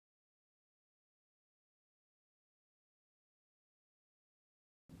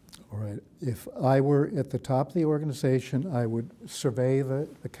All right. If I were at the top of the organization, I would survey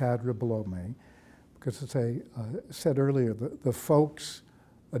the cadre below me, because as I said earlier, the folks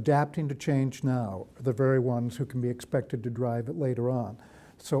adapting to change now are the very ones who can be expected to drive it later on.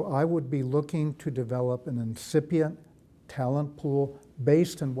 So I would be looking to develop an incipient talent pool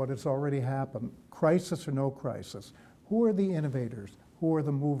based on what has already happened, crisis or no crisis. Who are the innovators? Who are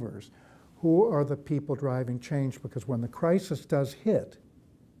the movers? Who are the people driving change? Because when the crisis does hit,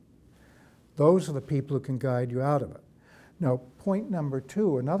 those are the people who can guide you out of it. Now, point number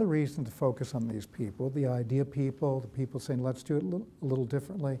two, another reason to focus on these people, the idea people, the people saying, let's do it a little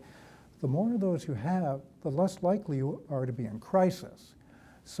differently, the more of those you have, the less likely you are to be in crisis.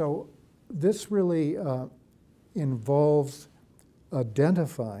 So this really involves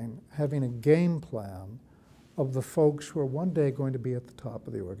identifying, having a game plan of the folks who are one day going to be at the top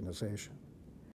of the organization.